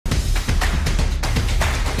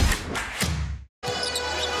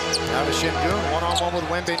Now to Sengun, one-on-one with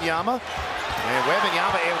Wembanyama. And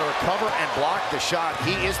Wembanyama able to recover and block the shot.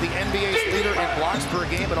 He is the NBA's leader in blocks per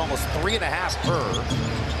game at almost 3.5 per.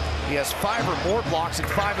 He has 5 or more blocks in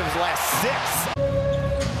 5 of his last 6.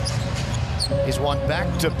 He's won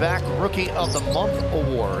back-to-back Rookie of the Month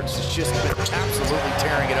awards. He's just been absolutely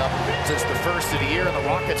tearing it up since the first of the year, and the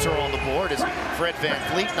Rockets are on the board as Fred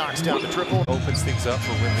VanVleet knocks down the triple. Opens things up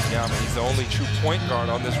for Wembanyama. He's the only true point guard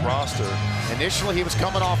on this roster. Initially, he was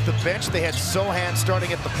coming off the bench. They had Sochan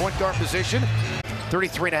starting at the point guard position.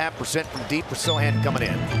 33.5% from deep for Sochan coming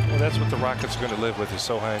in. Well, that's what the Rockets are going to live with, is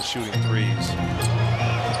Sochan shooting threes.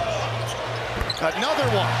 Another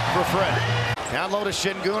one for Fred. Down low to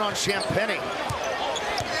Sengun on Champagny.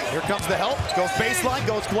 Here comes the help. Goes baseline,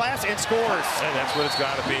 goes glass, and scores. And that's what it's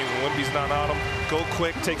got to be. When Wemby's not on him, go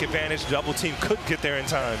quick, take advantage. Double team couldn't get there in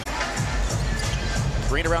time.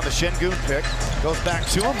 Green around the Sengun pick. Goes back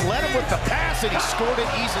to him, led him with the pass, and he scored it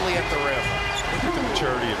easily at the rim. Look at the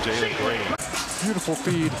maturity of Jalen Green. Beautiful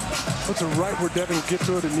feed. Puts it right where Devin will get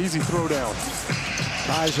to it, an easy throwdown.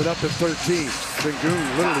 Ties it up to 13.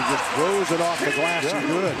 Sengun literally just throws it off the glass and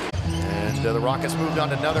good. And the Rockets moved on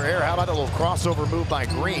to another error. How about a little crossover move by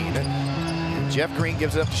Green? And Jeff Green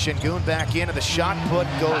gives it up to Sengun back in, and the shot put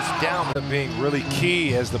goes down. Being really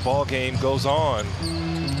key as the ball game goes on.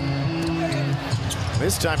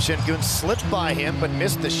 This time Sengun slipped by him, but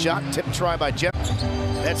missed the shot. Tip try by Jeff.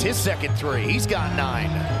 That's his second 3. He's got 9.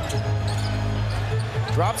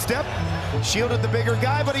 Drop step. Shielded the bigger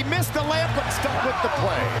guy, but he missed the layup, but stuck with the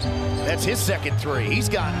play. That's his second 3. He's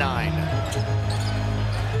got 9.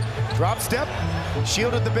 Drop step.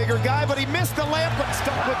 Shielded the bigger guy, but he missed the layup, but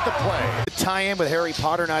stuck with the play. Tie-in with Harry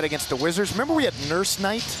Potter night against the Wizards. Remember we had Nurse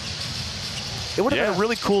night? It would have been a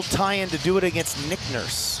really cool tie-in to do it against Nick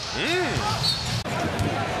Nurse.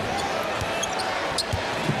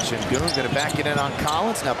 Sengun going to back it in on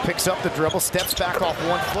Collins. Now picks up the dribble, steps back off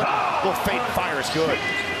 1 foot. Little fake fire is good.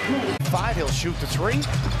 5, he'll shoot the 3.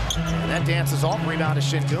 And that dances off. Rebound to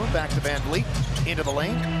Sengun. Back to VanVleet. Into the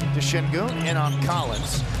lane to Sengun. In on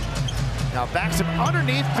Collins. Now backs him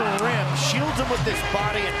underneath the rim. Shields him with this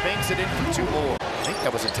body and banks it in for 2 more. I think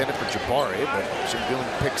that was intended for Jabari, but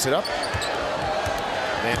Sengun picks it up.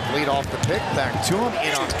 VanVleet off the pick, back to him,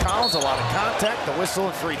 in on Collins, a lot of contact, the whistle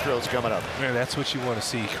and free throws coming up. Man, that's what you want to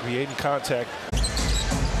see, creating contact.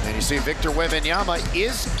 And you see Victor Wembanyama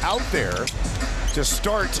is out there to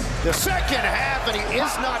start the second half, and he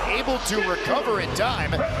is not able to recover in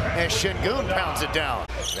time as Sengun pounds it down.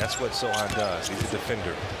 That's what Sochan does, he's a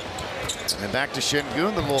defender. And then back to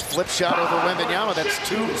Sengun, the little flip shot over Wembanyama. That's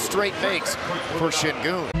 2 straight makes for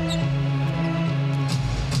Sengun.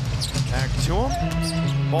 Back to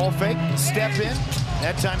him. Ball fake, step in.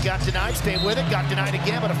 That time got denied, stay with it, got denied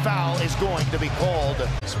again, but a foul is going to be called.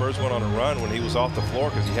 Spurs went on a run when he was off the floor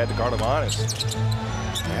because he had to guard him honest.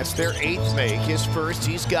 That's their 8th make, his first.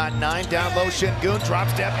 He's got 9 down low. Sengun, drop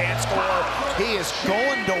step and score. He is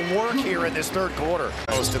going to work here in this 3rd quarter.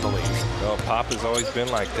 Most in the league. Well, Pop has always been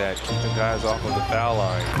like that, keeping guys off of the foul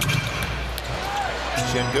line.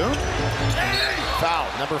 Sengun. Foul,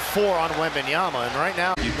 number 4 on Wembanyama, and right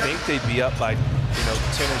now you'd think they'd be up by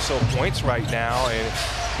 10 or so points right now, and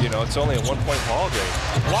it's only a 1-point ball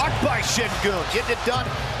game. Blocked by Sengun, getting it done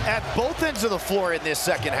at both ends of the floor in this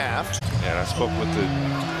second half. And I spoke with the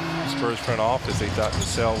Spurs front office. They thought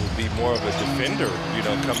Vassell would be more of a defender,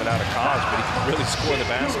 coming out of college, but he can really score the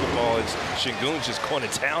basketball as Sengun's just going to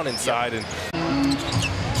town inside. And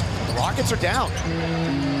the Rockets are down.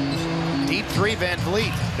 Deep 3,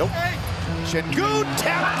 VanVleet. Nope. Sengun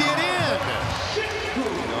tapped it in.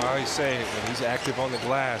 I always say when he's active on the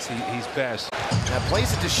glass, he's best. Now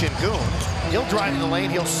plays it to Sengun. He'll drive in the lane,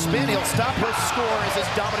 he'll spin, he'll stop, he'll score as this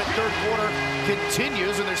dominant 3rd quarter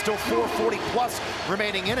continues, and there's still 4:40 plus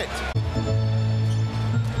remaining in it.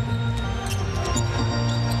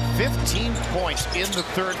 15 points in the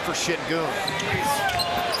 3rd for Sengun.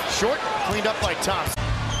 Short, cleaned up by Thompson.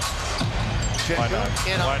 Sengun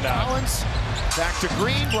in on Collins. Back to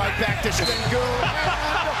Green, right back to Sengun.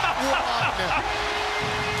 And 1.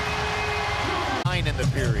 In the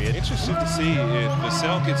period. Interesting to see if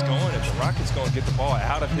Vassell gets going, if the Rockets going to get the ball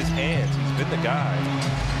out of his hands. He's been the guy.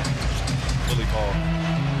 Billy Paul.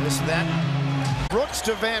 This, that. Brooks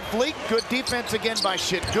to VanVleet. Good defense again by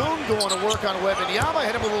Sengun. Going to work on Wembanyama.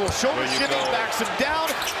 Hit him with a little shoulder shimmy. Backs him down.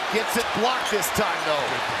 Gets it blocked this time, though.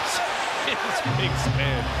 It's big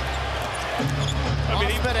man.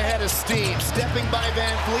 He's been ahead of steam. Stepping by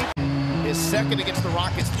VanVleet. His second against the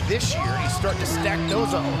Rockets this year. He's starting to stack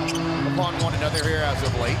those up upon one another here as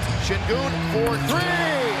of late. Sengun for 3.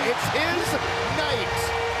 It's his night.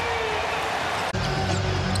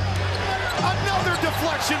 Another defense.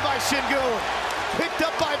 deflection by Sengun. Picked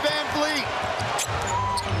up by Van Vliet.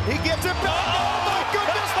 He gets it back. Oh my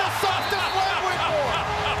goodness, the softest leg went for.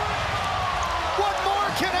 What more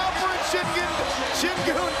can ALPEREN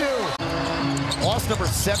Sengun do? Lost number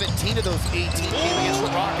 17 of those 18 came against the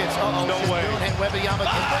Rockets. Uh-oh, no way. And Wembanyama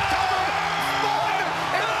gets recovered. Fun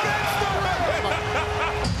against the rim.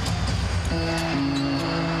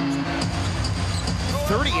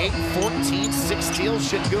 38-14, 6 steals.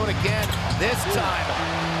 Sengun again. This time,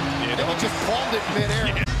 he just palmed it midair.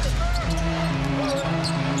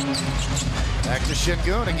 Back to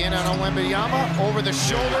Sengun again on Wembanyama. Over the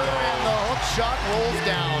shoulder, and the hook shot rolls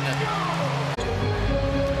down.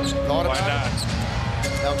 Thought about it.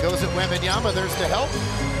 Now goes at Wembanyama. There's the help.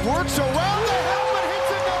 Works around the help and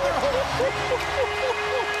hits another hook.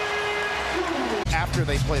 After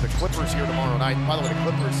they play the Clippers here tomorrow night. By the way, the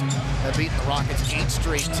Clippers have beaten the Rockets 8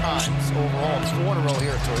 straight times overall. 4 in a row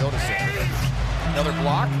here at Toyota Center. Another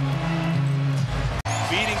block.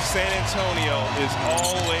 Beating San Antonio is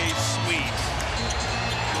always sweet.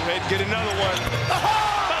 Go ahead, get another one.